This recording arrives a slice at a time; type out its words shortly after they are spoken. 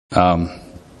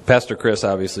Pastor Chris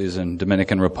obviously is in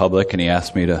Dominican Republic, and he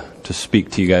asked me to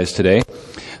speak to you guys today.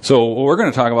 So what we're going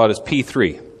to talk about is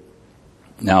P3.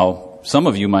 Now, some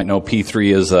of you might know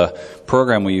P3 is a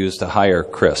program we use to hire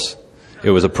Chris. It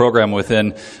was a program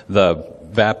within the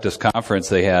Baptist conference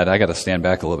they had. I got to stand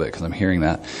back a little bit because I'm hearing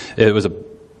that. It was a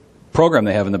program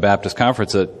they have in the Baptist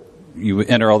conference that you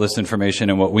enter all this information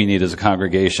and what we need as a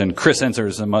congregation. Chris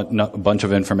enters a bunch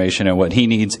of information and what he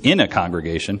needs in a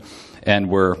congregation, and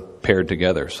we're paired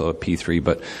together, so P3.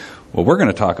 But what we're going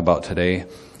to talk about today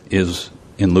is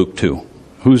in Luke 2.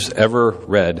 Who's ever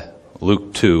read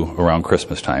Luke 2 around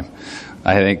Christmas time?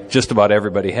 I think just about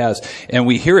everybody has. And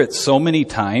we hear it so many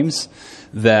times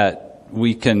that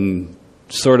we can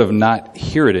sort of not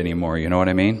hear it anymore, you know what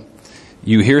I mean?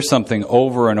 You hear something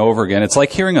over and over again. It's like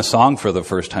hearing a song for the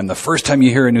first time. The first time you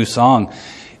hear a new song,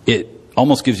 it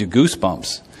almost gives you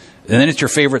goosebumps. And then it's your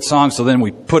favorite song, so then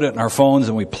we put it in our phones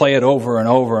and we play it over and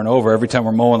over and over every time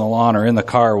we're mowing the lawn or in the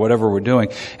car or whatever we're doing.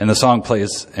 And the song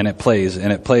plays and it plays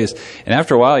and it plays. And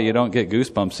after a while, you don't get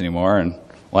goosebumps anymore. And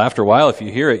well, after a while, if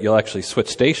you hear it, you'll actually switch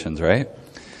stations, right?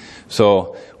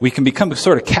 So we can become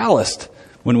sort of calloused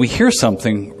when we hear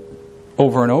something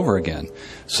over and over again.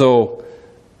 So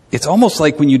it's almost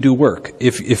like when you do work.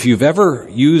 If you've ever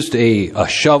used a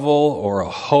shovel or a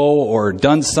hoe or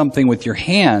done something with your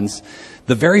hands,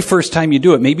 the very first time you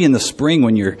do it, maybe in the spring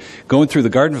when you're going through the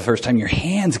garden for the first time, your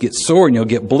hands get sore and you'll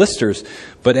get blisters.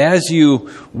 But as you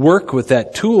work with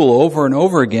that tool over and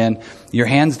over again, your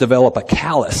hands develop a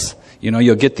callus. You know,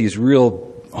 you'll get these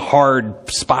real hard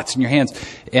spots in your hands.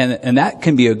 And that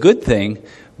can be a good thing,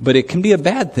 but it can be a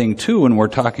bad thing too when we're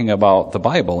talking about the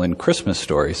Bible and Christmas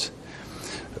stories.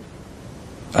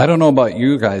 I don't know about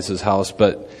you guys' house,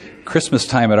 but Christmas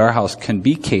time at our house can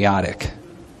be chaotic.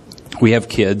 We have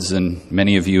kids, and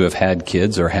many of you have had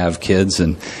kids or have kids,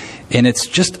 and it's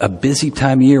just a busy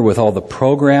time of year with all the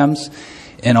programs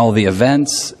and all the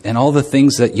events and all the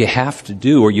things that you have to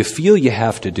do or you feel you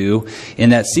have to do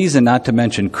in that season, not to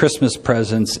mention Christmas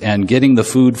presents and getting the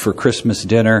food for Christmas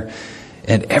dinner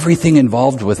and everything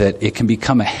involved with it. It can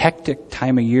become a hectic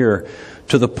time of year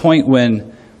to the point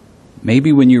when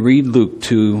maybe when you read Luke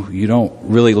 2, you don't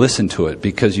really listen to it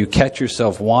because you catch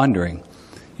yourself wandering.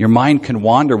 Your mind can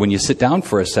wander when you sit down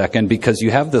for a second because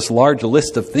you have this large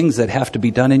list of things that have to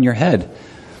be done in your head.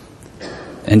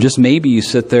 And just maybe you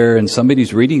sit there and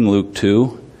somebody's reading Luke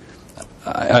 2.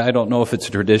 I don't know if it's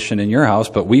a tradition in your house,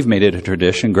 but we've made it a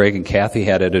tradition. Greg and Kathy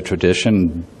had it a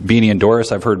tradition. Beanie and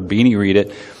Doris, I've heard Beanie read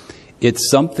it.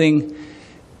 It's something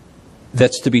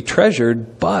that's to be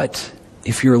treasured, but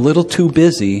if you're a little too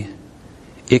busy,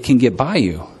 it can get by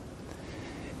you.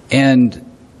 And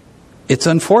it's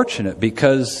unfortunate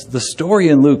because the story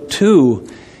in Luke 2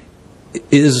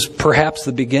 is perhaps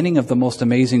the beginning of the most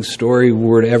amazing story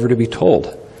we're ever to be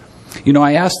told. You know,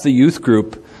 I asked the youth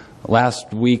group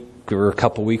last week or a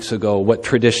couple weeks ago what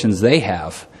traditions they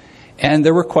have. And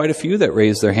there were quite a few that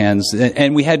raised their hands.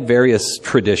 And we had various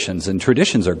traditions, and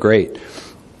traditions are great.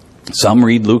 Some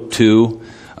read Luke 2.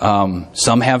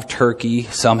 Some have turkey.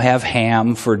 Some have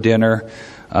ham for dinner.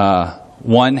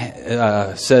 One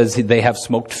says they have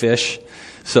smoked fish,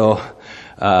 so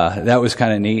that was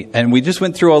kind of neat. And we just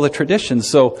went through all the traditions.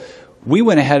 So we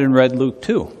went ahead and read Luke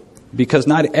 2 because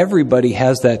not everybody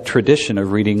has that tradition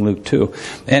of reading Luke 2.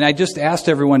 And I just asked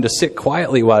everyone to sit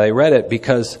quietly while they read it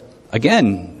because,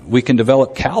 again, we can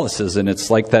develop calluses, and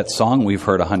it's like that song we've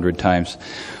heard 100 times.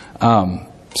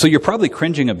 So you're probably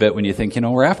cringing a bit when you think,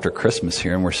 we're after Christmas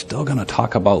here and we're still going to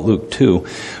talk about Luke 2.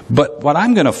 But what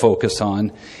I'm going to focus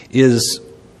on is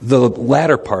the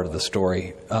latter part of the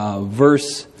story,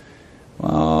 verse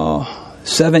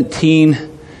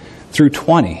 17 through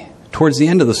 20, towards the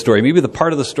end of the story, maybe the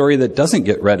part of the story that doesn't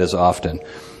get read as often.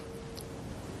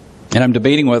 And I'm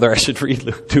debating whether I should read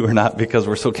Luke 2 or not because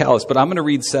we're so callous. But I'm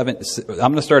going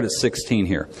to start at 16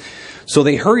 here. So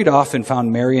they hurried off and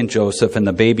found Mary and Joseph and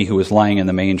the baby who was lying in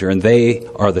the manger, and they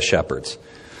are the shepherds.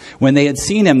 When they had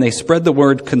seen him, they spread the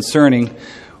word concerning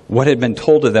what had been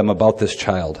told to them about this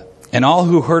child. And all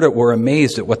who heard it were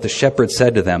amazed at what the shepherds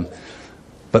said to them.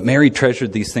 But Mary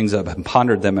treasured these things up and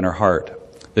pondered them in her heart.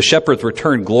 The shepherds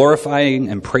returned, glorifying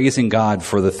and praising God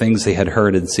for the things they had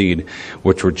heard and seen,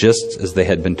 which were just as they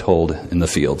had been told in the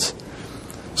fields.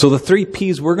 So the 3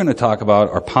 P's we're going to talk about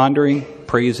are pondering,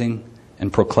 praising,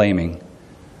 and proclaiming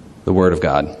the Word of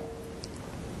God.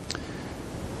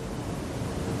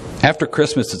 After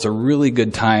Christmas, it's a really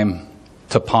good time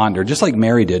to ponder, just like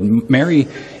Mary did. Mary,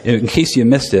 in case you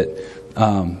missed it,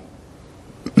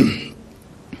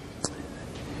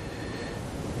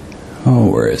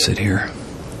 where is it here?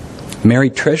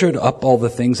 Mary treasured up all the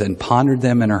things and pondered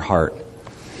them in her heart.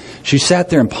 She sat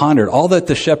there and pondered all that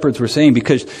the shepherds were saying,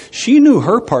 because she knew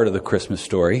her part of the Christmas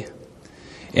story.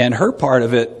 And her part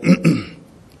of it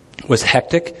was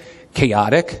hectic,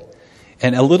 chaotic,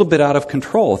 and a little bit out of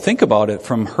control. Think about it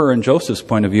from her and Joseph's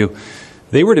point of view.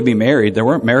 They were to be married. They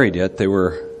weren't married yet. They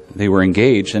were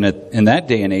engaged. And in that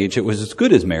day and age, it was as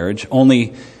good as marriage,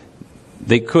 only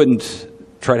they couldn't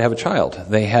try to have a child.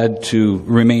 They had to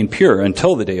remain pure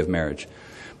until the day of marriage.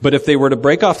 But if they were to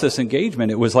break off this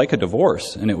engagement, it was like a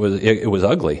divorce, and it was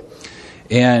ugly.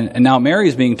 And now Mary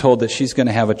is being told that she's going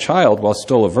to have a child while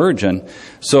still a virgin.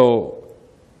 So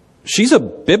she's a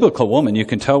biblical woman. You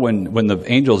can tell when the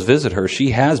angels visit her,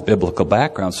 she has biblical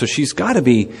background. So she's got to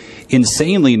be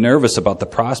insanely nervous about the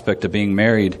prospect of being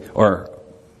married, or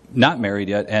not married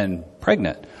yet, and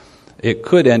pregnant. It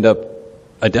could end up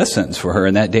a death sentence for her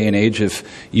in that day and age if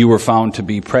you were found to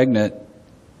be pregnant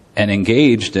and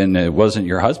engaged and it wasn't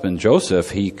your husband, Joseph.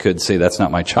 He could say, that's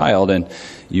not my child, and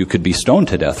you could be stoned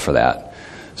to death for that.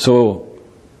 So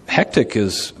hectic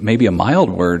is maybe a mild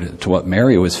word to what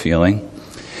Mary was feeling.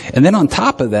 And then on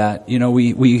top of that,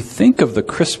 we think of the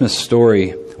Christmas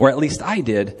story, or at least I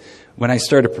did, when I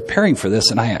started preparing for this,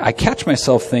 and I catch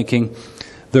myself thinking,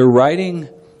 they're riding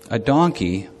a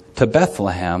donkey to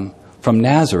Bethlehem from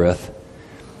Nazareth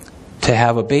to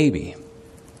have a baby.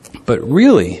 But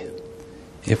really,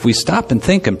 if we stop and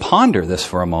think and ponder this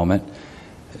for a moment,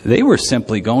 they were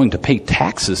simply going to pay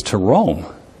taxes to Rome.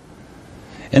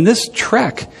 And this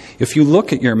trek, if you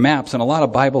look at your maps, and a lot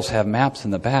of Bibles have maps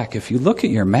in the back, if you look at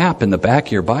your map in the back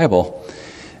of your Bible,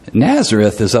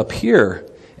 Nazareth is up here,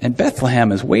 and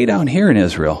Bethlehem is way down here in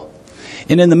Israel.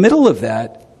 And in the middle of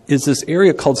that is this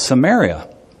area called Samaria.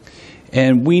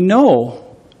 And we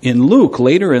know in Luke,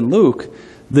 later in Luke,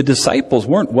 the disciples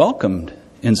weren't welcomed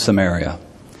in Samaria.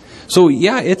 So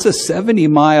yeah, it's a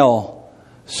 70-mile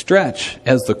stretch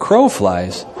as the crow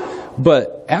flies.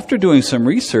 But after doing some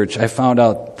research, I found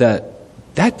out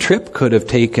that trip could have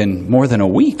taken more than a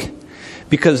week,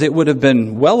 because it would have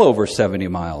been well over 70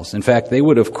 miles. In fact, they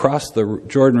would have crossed the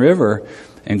Jordan River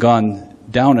and gone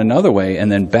down another way and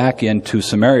then back into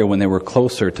Samaria when they were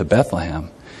closer to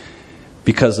Bethlehem,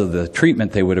 because of the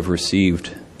treatment they would have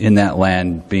received in that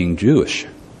land being Jewish.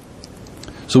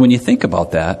 So when you think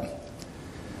about that,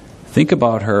 think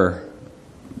about her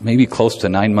maybe close to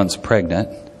 9 months pregnant.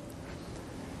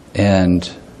 And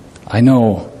I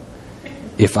know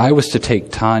if I was to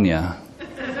take Tanya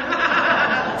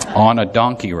on a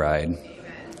donkey ride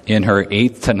in her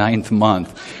 8th to 9th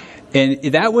month, and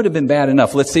that would have been bad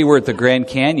enough. Let's say we're at the Grand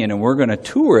Canyon and we're going to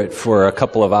tour it for a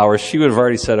couple of hours. She would have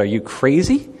already said, are you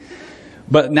crazy?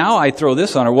 But now I throw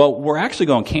this on her. Well, we're actually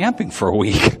going camping for a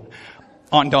week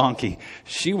on donkey.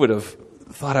 She would have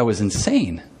thought I was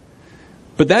insane.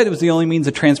 But that was the only means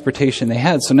of transportation they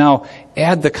had. So now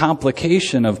add the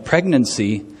complication of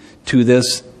pregnancy to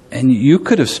this, and you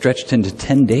could have stretched into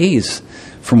 10 days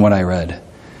from what I read.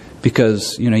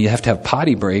 Because, you have to have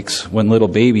potty breaks when little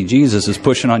baby Jesus is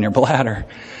pushing on your bladder.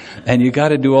 And you got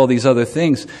to do all these other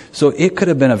things. So it could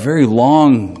have been a very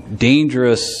long,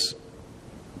 dangerous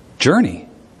journey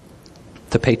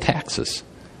to pay taxes.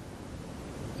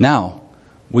 Now,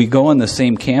 we go on the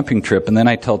same camping trip, and then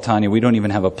I tell Tanya we don't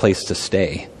even have a place to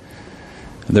stay.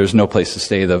 There's no place to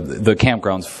stay. The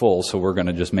campground's full, so we're going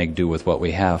to just make do with what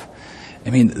we have. I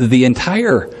mean, the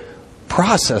entire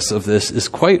process of this is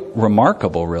quite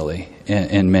remarkable, really,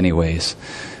 in many ways.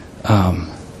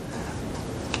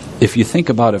 If you think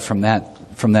about it from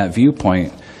that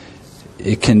viewpoint,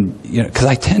 it can, because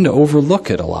I tend to overlook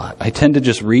it a lot. I tend to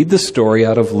just read the story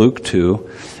out of Luke 2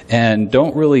 and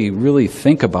don't really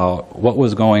think about what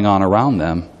was going on around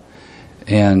them.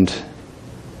 And,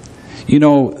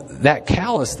 that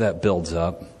callus that builds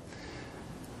up,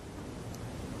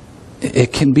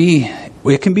 it can be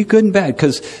good and bad.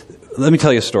 Because let me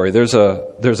tell you a story. There's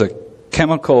a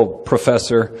chemical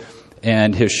professor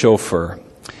and his chauffeur,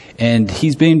 and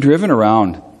he's being driven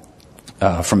around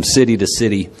from city to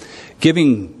city,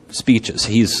 giving speeches.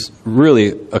 He's really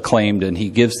acclaimed, and he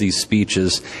gives these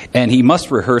speeches, and he must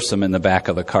rehearse them in the back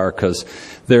of the car because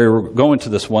they're going to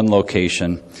this one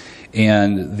location.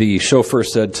 And the chauffeur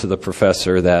said to the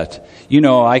professor that,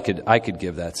 I could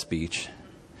give that speech.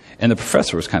 And the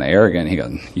professor was kind of arrogant. He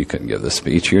goes, you couldn't give this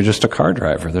speech. You're just a car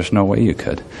driver. There's no way you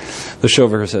could. The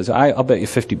chauffeur says, I'll bet you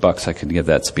 $50 I could give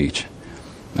that speech.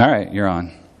 All right, you're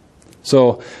on.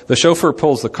 So the chauffeur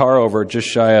pulls the car over just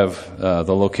shy of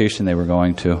the location they were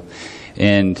going to,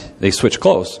 and they switch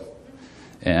clothes.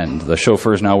 And the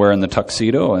chauffeur is now wearing the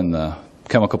tuxedo, and the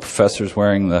chemical professor's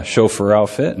wearing the chauffeur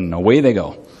outfit, and away they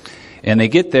go. And they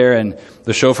get there, and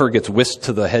the chauffeur gets whisked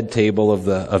to the head table of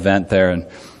the event there, and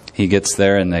he gets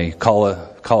there, and they call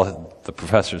the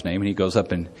professor's name, and he goes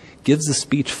up and gives the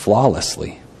speech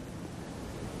flawlessly.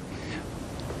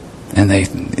 And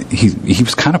he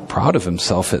was kind of proud of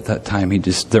himself at that time.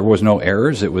 There was no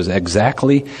errors. It was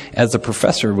exactly as the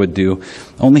professor would do.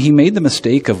 Only he made the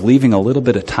mistake of leaving a little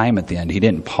bit of time at the end. He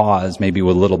didn't pause, maybe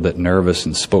was a little bit nervous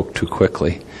and spoke too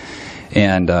quickly.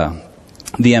 And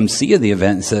the MC of the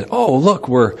event said, "Oh, look,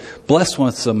 we're blessed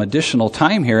with some additional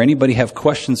time here. Anybody have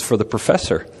questions for the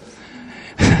professor?"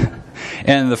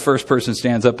 And the first person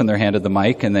stands up and they're handed the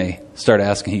mic and they start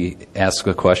asking. He asks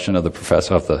a question of the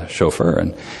professor, of the chauffeur,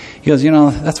 and he goes,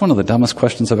 "That's one of the dumbest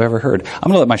questions I've ever heard. I'm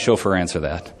going to let my chauffeur answer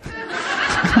that."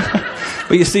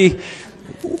 But you see,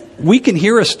 we can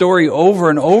hear a story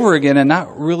over and over again and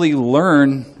not really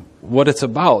learn what it's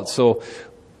about. So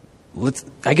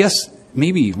I guess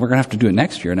maybe we're going to have to do it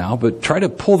next year now, but try to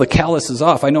pull the calluses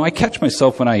off. I know I catch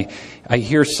myself when I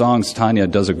hear songs. Tanya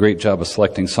does a great job of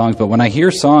selecting songs, but when I hear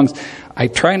songs, I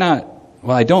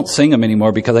don't sing them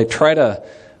anymore because I try to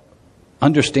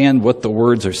understand what the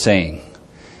words are saying.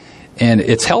 And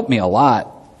it's helped me a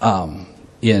lot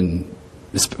any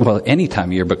time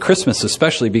of year, but Christmas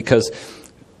especially, because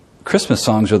Christmas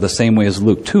songs are the same way as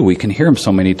Luke 2. We can hear them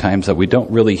so many times that we don't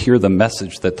really hear the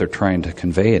message that they're trying to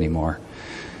convey anymore.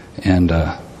 And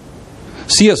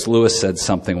C.S. Lewis said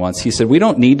something once. He said, "We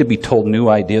don't need to be told new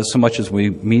ideas so much as we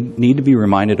need to be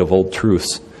reminded of old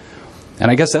truths." And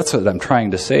I guess that's what I'm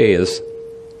trying to say is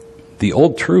the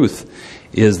old truth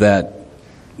is that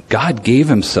God gave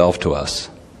himself to us,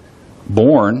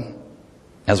 born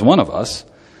as one of us,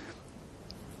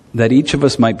 that each of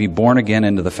us might be born again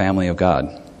into the family of God.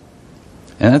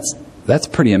 And that's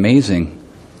pretty amazing.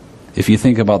 If you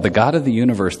think about the God of the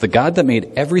universe, the God that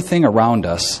made everything around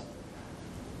us,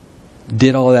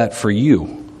 did all that for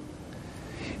you.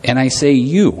 And I say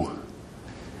you,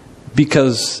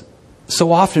 because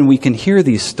so often we can hear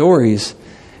these stories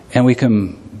and we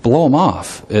can blow them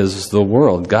off as the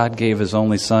world. God gave his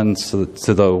only son to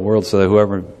the world so that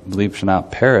whoever believes shall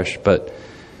not perish. But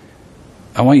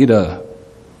I'm going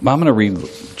to read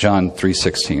John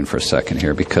 3:16 for a second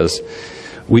here, because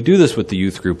we do this with the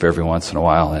youth group every once in a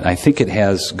while, and I think it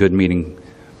has good meaning.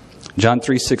 John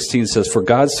 3:16 says, "For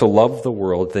God so loved the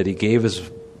world that he gave his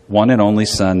one and only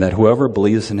Son, that whoever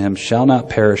believes in him shall not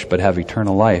perish but have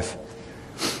eternal life."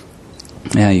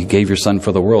 Yeah, you gave your Son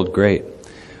for the world, great.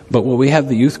 But what we have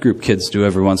the youth group kids do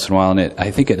every once in a while, and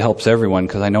I think it helps everyone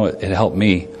because I know it helped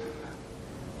me.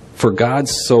 For God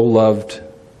so loved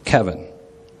Kevin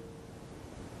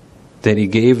that he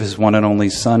gave his one and only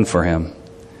Son for him,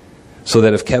 so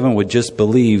that if Kevin would just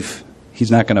believe,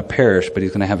 he's not going to perish, but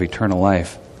he's going to have eternal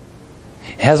life.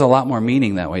 It has a lot more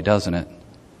meaning that way, doesn't it?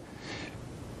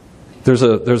 There's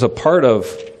a part of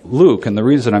Luke, and the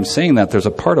reason I'm saying that, there's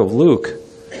a part of Luke.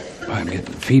 Oh, I'm getting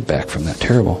feedback from that.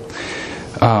 Terrible.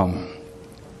 And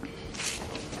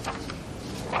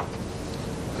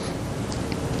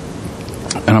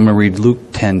I'm going to read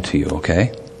Luke 10 to you,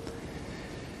 okay?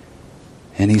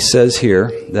 And he says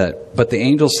here that, "But the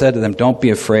angel said to them, 'Don't be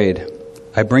afraid.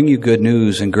 I bring you good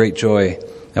news and great joy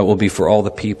that will be for all the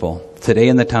people. Today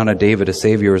in the town of David a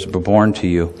Savior is born to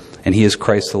you, and he is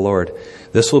Christ the Lord.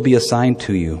 This will be a sign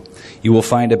to you. You will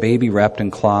find a baby wrapped in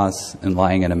cloths and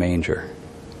lying in a manger.'"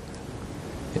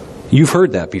 You've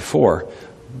heard that before,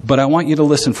 but I want you to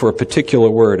listen for a particular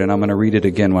word, and I'm going to read it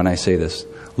again when I say this.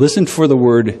 Listen for the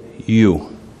word "you."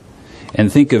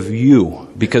 And think of you,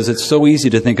 because it's so easy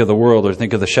to think of the world or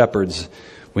think of the shepherds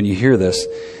when you hear this.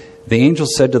 The angel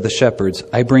said to the shepherds,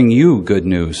 "I bring you good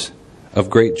news of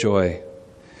great joy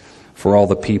for all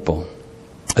the people.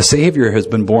 A Savior has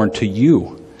been born to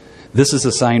you. This is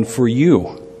a sign for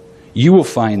you. You will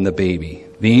find the baby."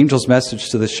 The angel's message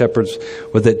to the shepherds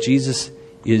was that Jesus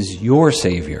is your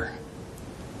Savior.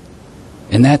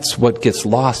 And that's what gets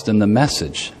lost in the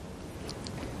message.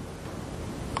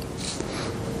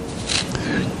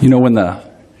 You know, when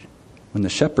the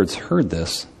shepherds heard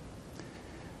this,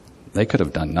 they could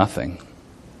have done nothing.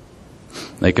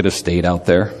 They could have stayed out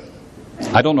there.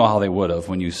 I don't know how they would have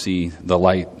when you see the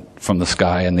light from the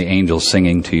sky and the angels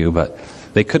singing to you, but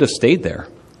they could have stayed there.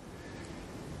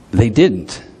 They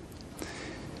didn't.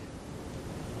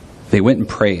 They went and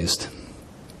praised.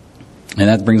 And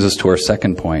that brings us to our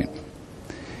second point.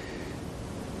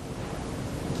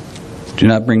 Do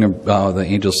not bring the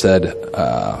angel said,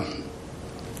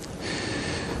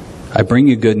 "I bring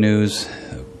you good news."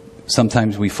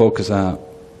 Sometimes we focus on,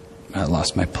 I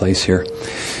lost my place here.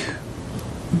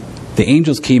 The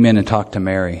angels came in and talked to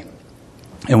Mary.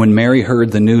 And when Mary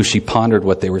heard the news, she pondered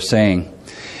what they were saying.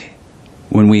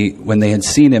 When they had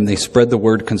seen him, they spread the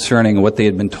word concerning what they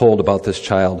had been told about this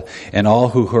child. And all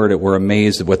who heard it were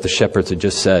amazed at what the shepherds had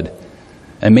just said.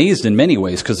 Amazed in many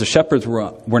ways, because the shepherds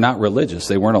were not religious.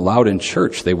 They weren't allowed in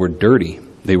church. They were dirty.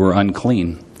 They were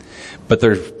unclean. But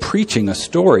they're preaching a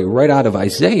story right out of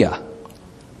Isaiah.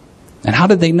 And how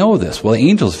did they know this? Well,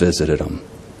 angels visited them.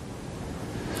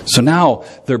 So now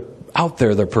they're out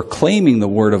there, they're proclaiming the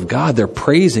word of God, they're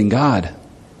praising God.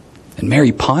 And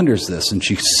Mary ponders this and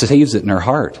she saves it in her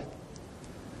heart.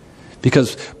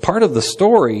 Because part of the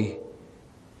story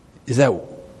is that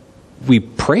we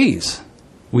praise.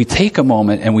 We take a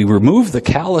moment and we remove the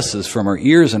calluses from our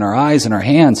ears and our eyes and our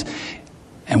hands,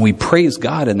 and we praise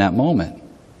God in that moment.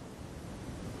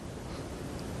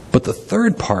 But the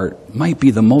third part might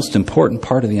be the most important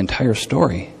part of the entire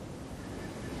story.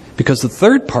 Because the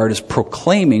third part is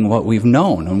proclaiming what we've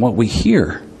known and what we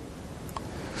hear.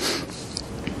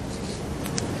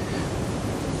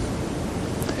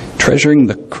 Treasuring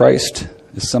the Christ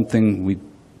is something we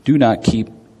do not keep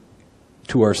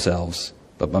to ourselves,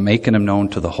 but by making him known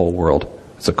to the whole world.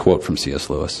 It's a quote from C.S.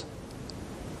 Lewis.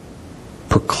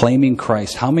 Proclaiming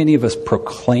Christ. How many of us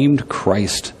proclaimed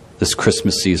Christ this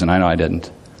Christmas season? I know I didn't.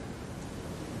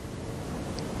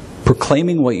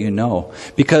 Proclaiming what you know.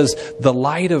 Because the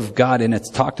light of God, and it's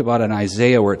talked about in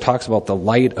Isaiah where it talks about the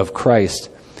light of Christ,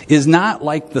 is not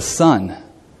like the sun.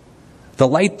 The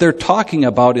light they're talking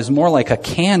about is more like a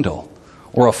candle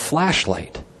or a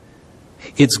flashlight.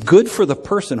 It's good for the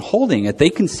person holding it. They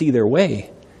can see their way.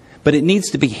 But it needs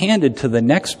to be handed to the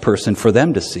next person for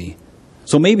them to see.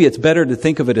 So maybe it's better to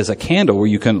think of it as a candle where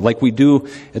you can, like we do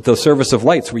at the service of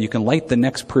lights, where you can light the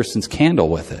next person's candle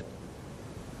with it.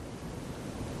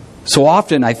 So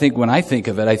often I think when I think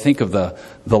of it, I think of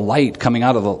the light coming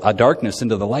out of a darkness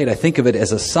into the light. I think of it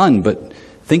as a sun, but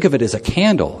think of it as a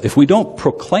candle. If we don't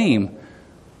proclaim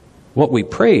what we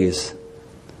praise,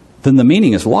 then the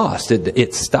meaning is lost.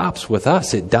 It stops with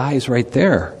us. It dies right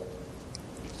there.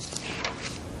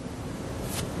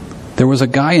 There was a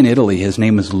guy in Italy. His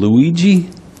name was Luigi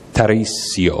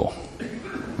Tarisio.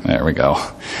 There we go.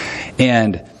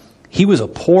 And he was a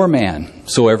poor man,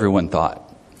 so everyone thought.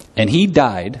 And he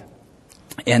died,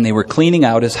 and they were cleaning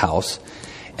out his house,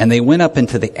 and they went up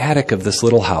into the attic of this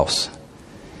little house.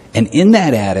 And in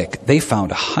that attic, they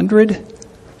found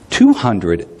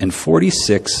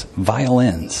 246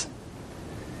 violins.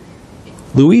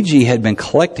 Luigi had been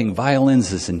collecting violins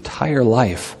his entire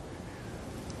life.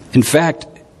 In fact,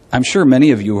 I'm sure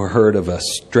many of you have heard of a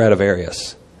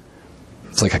Stradivarius.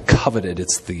 It's like a coveted,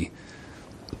 it's the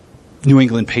New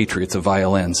England Patriots of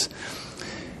violins.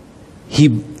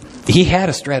 He had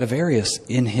a Stradivarius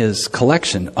in his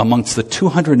collection amongst the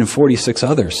 246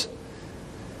 others.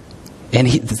 And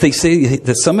they say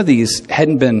that some of these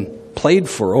hadn't been played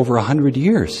for over 100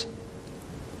 years.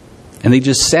 And they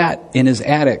just sat in his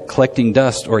attic collecting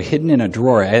dust or hidden in a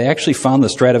drawer. I actually found the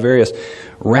Stradivarius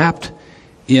wrapped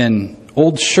in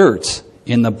old shirts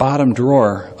in the bottom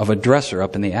drawer of a dresser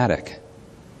up in the attic.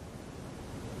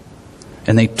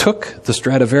 And they took the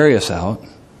Stradivarius out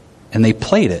and they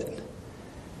played it.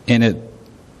 And it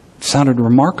sounded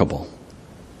remarkable.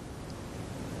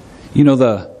 You know,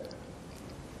 the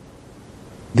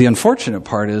unfortunate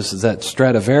part is that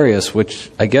Stradivarius, which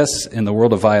I guess in the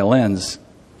world of violins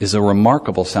is a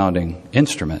remarkable sounding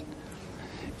instrument.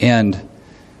 And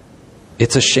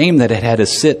it's a shame that it had to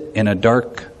sit in a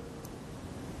dark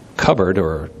cupboard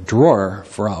or drawer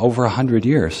for over 100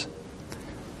 years.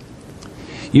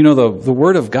 You know, the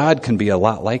Word of God can be a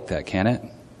lot like that, can it?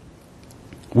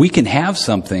 We can have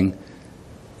something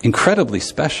incredibly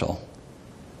special,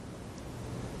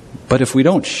 but if we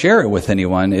don't share it with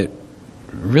anyone, it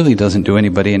really doesn't do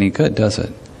anybody any good, does it?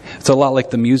 It's a lot like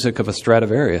the music of a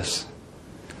Stradivarius.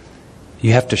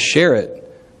 You have to share it,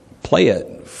 play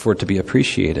it, for it to be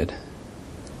appreciated.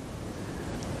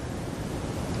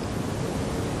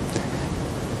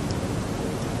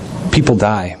 People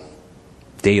die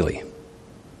daily.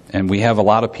 And we have a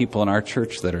lot of people in our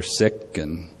church that are sick,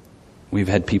 and we've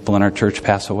had people in our church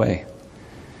pass away.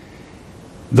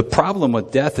 The problem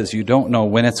with death is you don't know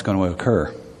when it's going to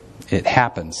occur. It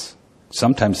happens,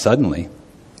 sometimes suddenly.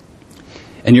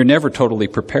 And you're never totally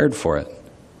prepared for it.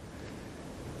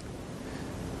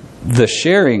 The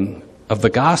sharing of the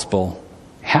gospel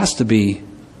has to be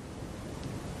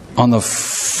on the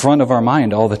front of our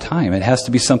mind all the time. It has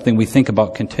to be something we think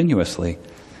about continuously.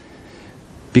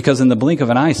 Because in the blink of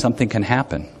an eye, something can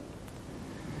happen.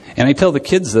 And I tell the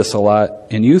kids this a lot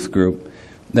in youth group,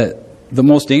 that the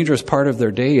most dangerous part of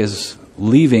their day is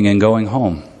leaving and going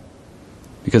home.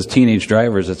 Because teenage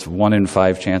drivers, it's 1 in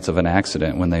 5 chance of an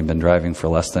accident when they've been driving for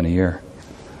less than a year.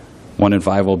 1 in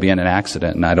 5 will be in an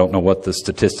accident, and I don't know what the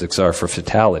statistics are for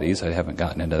fatalities. I haven't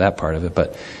gotten into that part of it,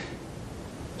 but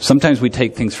sometimes we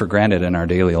take things for granted in our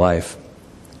daily life.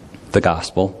 the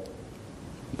gospel,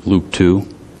 Luke 2,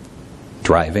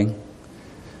 driving.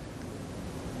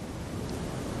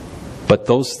 But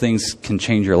those things can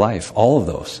change your life, all of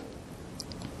those.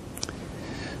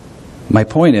 My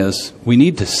point is, we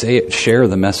need to share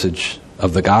the message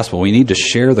of the gospel. We need to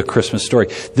share the Christmas story.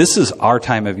 This is our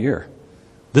time of year.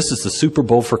 This is the Super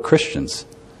Bowl for Christians.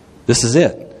 This is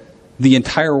it. The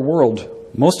entire world,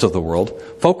 most of the world,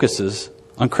 focuses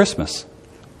on Christmas.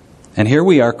 And here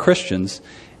we are, Christians,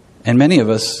 and many of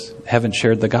us haven't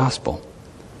shared the gospel,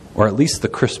 or at least the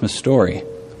Christmas story,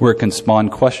 where it can spawn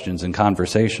questions and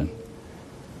conversation.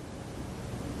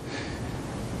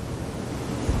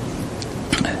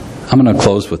 I'm going to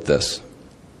close with this.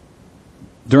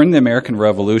 During the American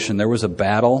Revolution, there was a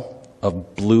battle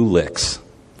of Blue Licks.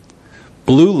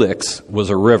 Blue Licks was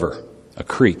a river, a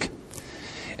creek.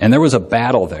 And there was a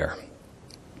battle there.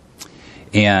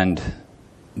 And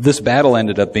this battle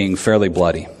ended up being fairly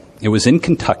bloody. It was in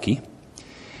Kentucky.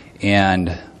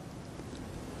 And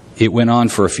it went on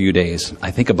for a few days,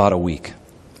 I think about a week.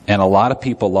 And a lot of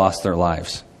people lost their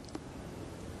lives.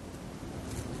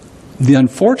 The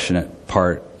unfortunate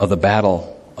part of the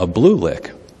Battle of Blue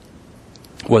Lick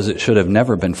was it should have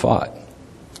never been fought,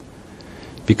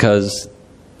 because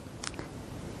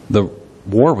the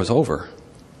war was over.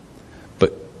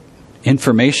 But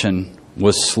information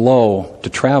was slow to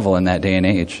travel in that day and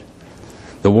age.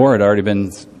 The war had already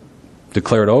been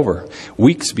declared over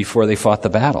weeks before they fought the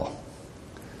battle.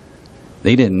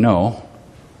 They didn't know.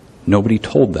 Nobody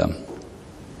told them.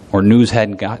 Or news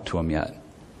hadn't got to them yet.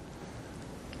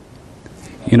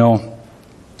 You know,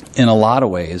 in a lot of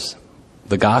ways,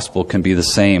 the gospel can be the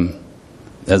same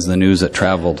as the news that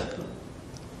traveled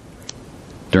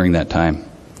during that time.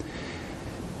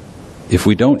 If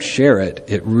we don't share it,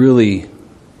 it really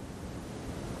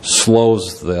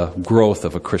slows the growth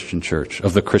of a Christian church,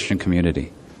 of the Christian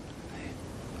community.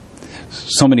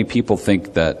 So many people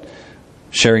think that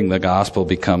sharing the gospel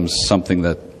becomes something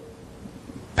that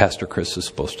Pastor Chris is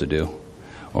supposed to do,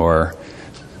 or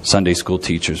Sunday school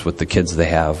teachers with the kids they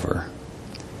have, or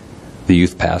the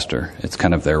youth pastor. It's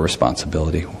kind of their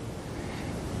responsibility.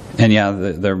 And yeah,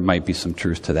 there might be some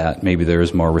truth to that. Maybe there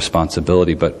is more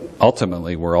responsibility, but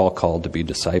ultimately we're all called to be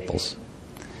disciples.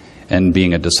 And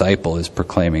being a disciple is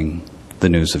proclaiming the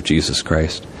news of Jesus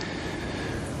Christ.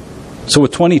 So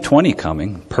with 2020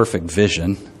 coming, perfect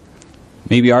vision,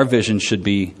 maybe our vision should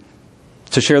be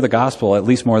to share the gospel at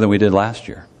least more than we did last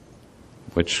year,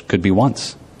 which could be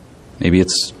once. Maybe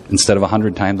it's, instead of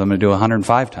 100 times, I'm going to do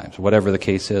 105 times, whatever the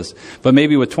case is. But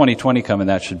maybe with 2020 coming,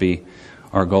 that should be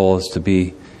our goal, is to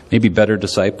be maybe better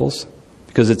disciples.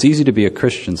 Because it's easy to be a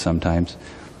Christian sometimes,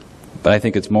 but I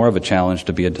think it's more of a challenge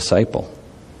to be a disciple.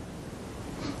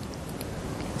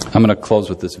 I'm going to close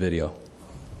with this video.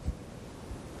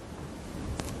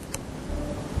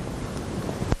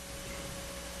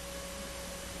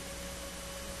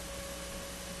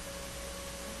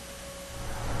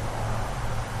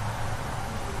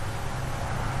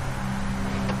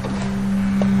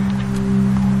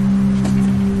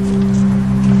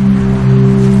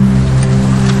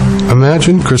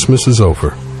 Imagine Christmas is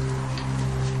over.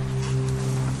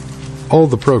 All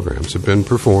the programs have been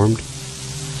performed.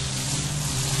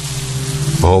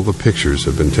 All the pictures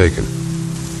have been taken.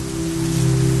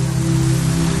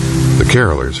 The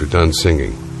carolers are done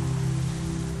singing.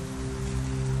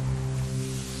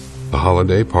 The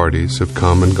holiday parties have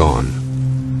come and gone.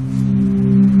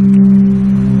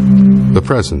 The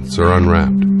presents are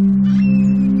unwrapped.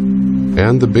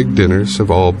 And the big dinners have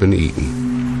all been eaten.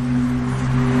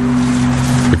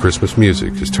 The Christmas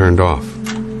music is turned off.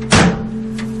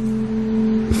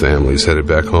 The family's headed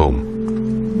back home.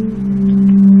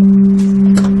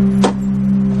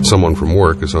 Someone from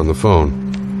work is on the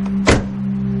phone.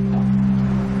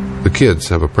 The kids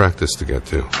have a practice to get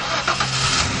to.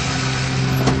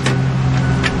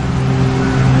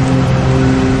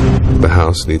 The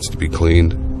house needs to be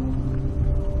cleaned.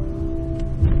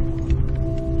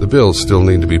 The bills still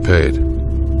need to be paid.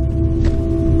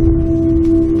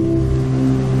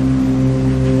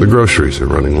 The groceries are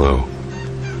running low.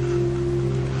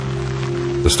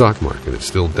 The stock market is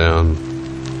still down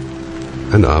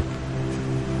and up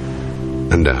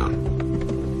and down.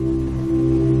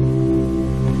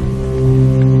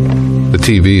 The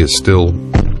TV is still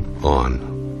on.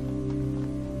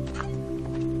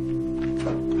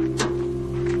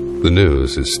 The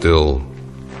news is still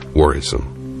worrisome.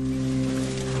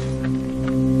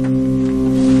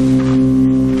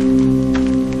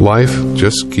 Life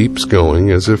just keeps going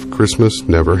as if Christmas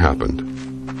never happened.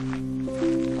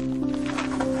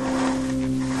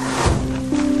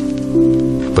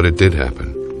 But it did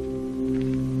happen.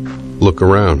 Look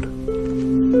around.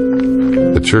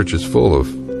 The church is full of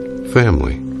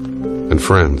family and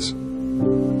friends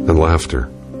and laughter,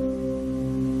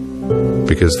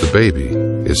 because the baby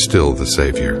is still the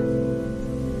Savior.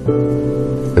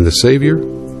 And the Savior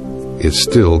is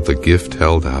still the gift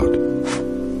held out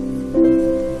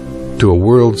to a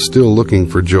world still looking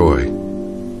for joy,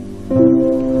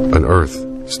 an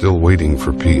earth still waiting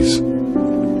for peace,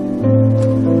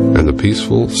 and the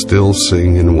peaceful still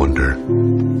sing in wonder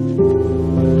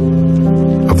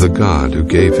of the God who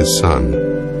gave his Son,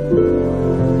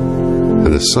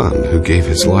 and the Son who gave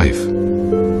his life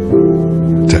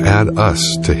to add us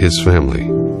to his family,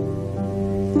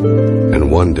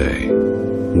 and one day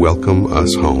welcome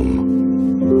us home.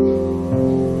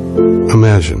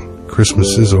 Imagine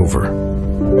Christmas is over,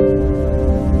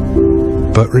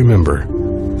 but remember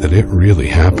that it really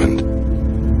happened,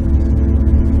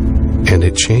 and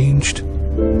it changed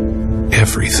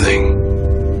everything.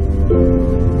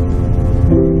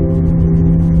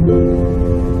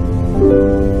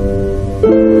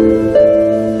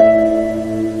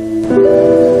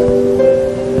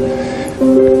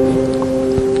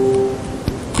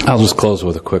 I'll just close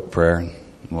with a quick prayer and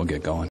we'll get going.